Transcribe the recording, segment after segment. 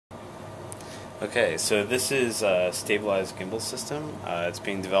Okay, so this is a stabilized gimbal system. It's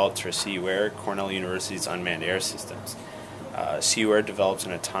being developed for CUAIR, Cornell University's unmanned air systems. CUAIR develops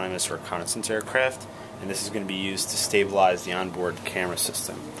an autonomous reconnaissance aircraft, and this is going to be used to stabilize the onboard camera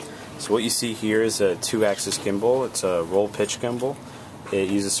system. So what you see here is a 2-axis gimbal. It's a roll-pitch gimbal. It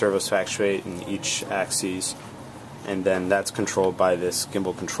uses servos to actuate in each axis, and then that's controlled by this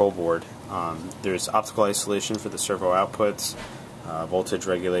Gimbal Control Board. There's optical isolation for the servo outputs, voltage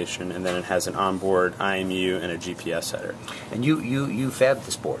regulation, and then it has an onboard IMU and a GPS header. And you fabbed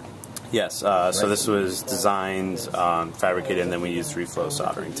this board? Yes. Right. So this was designed, fabricated, and then we used reflow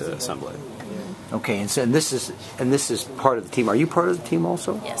soldering to assemble it. Okay, and this is part of the team. Are you part of the team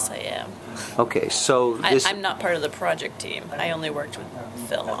also? Yes, I am. Okay, so I'm not part of the project team. I only worked with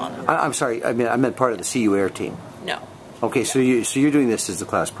Phil on it. I'm sorry. I mean part of the CUAIR team. No. Okay, so you're doing this as the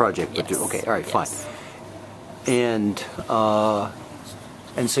class project, but yes. Okay, all right, yes. Fine.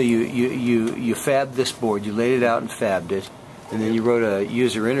 And so you fabbed this board. You laid it out and fabbed it, and then you wrote a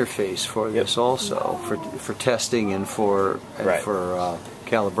user interface for this also for testing and for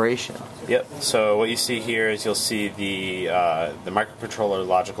calibration. Yep. So what you see here is you'll see the microcontroller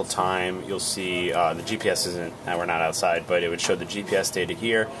logical time. You'll see the GPS isn't. We're not outside, but it would show the GPS data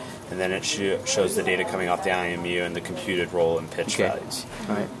here, and then it shows the data coming off the IMU and the computed roll and pitch values.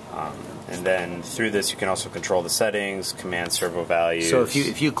 All right. And then through this, you can also control the settings, command servo values. So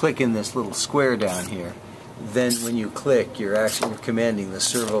if you click in this little square down here, then when you click, you're commanding the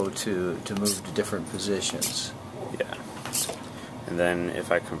servo to move to different positions. Yeah. And then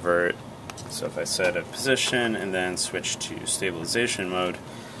if I convert, so if I set a position and then switch to stabilization mode,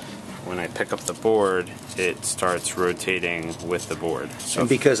 when I pick up the board, it starts rotating with the board. So and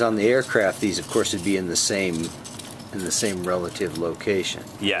because on the aircraft, these of course would be in the same relative location.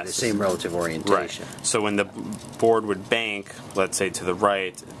 Yes. The same relative orientation. Right. So when the board would bank, let's say to the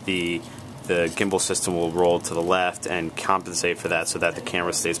right, the gimbal system will roll to the left and compensate for that so that the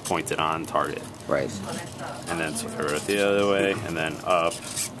camera stays pointed on target. Right. And then so if I rotate the other way, and then up,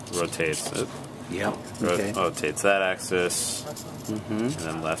 rotates. Yep. Okay. Rotates that axis, and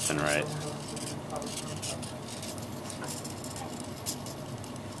then left and right.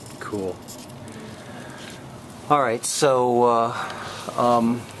 Cool. All right, so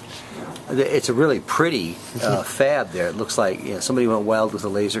it's a really pretty fab there. It looks like somebody went wild with a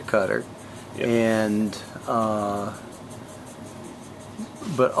laser cutter, and but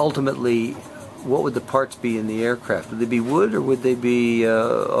ultimately, what would the parts be in the aircraft? Would they be wood, or would they be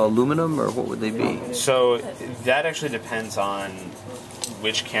aluminum, or what would they be? So that actually depends on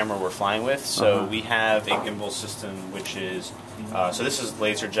which camera we're flying with. So we have a gimbal system which is so this is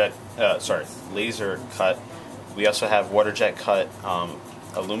laser cut. We also have water jet cut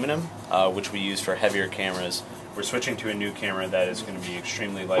aluminum, which we use for heavier cameras. We're switching to a new camera that is going to be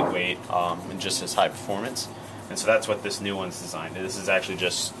extremely lightweight and just as high performance. And so that's what this new one's designed. This is actually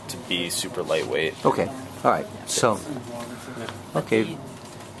just to be super lightweight. Okay. All right. So, okay.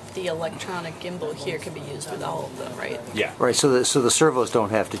 The electronic gimbal here can be used with all of them, right? Yeah. Right. So the servos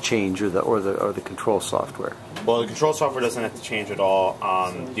don't have to change, or the control software. Well, the control software doesn't have to change at all.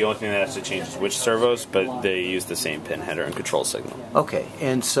 The only thing that has to change is which servos, but they use the same pin header and control signal. Okay.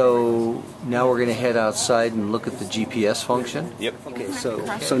 And so now we're going to head outside and look at the GPS function. Yep. Okay.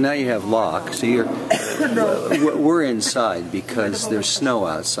 So now you have lock. So we're inside because there's snow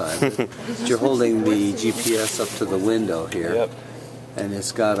outside. You're holding the GPS up to the window here. Yep. And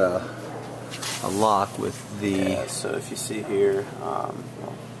it's got a lock with the... Yeah, so if you see here...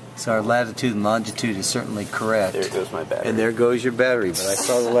 so our latitude and longitude is certainly correct. There goes my battery. And there goes your battery, but I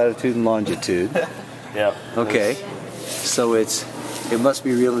saw the latitude and longitude. Yep. Okay. So it must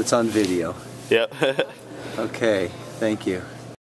be real, it's on video. Yep. Okay, thank you.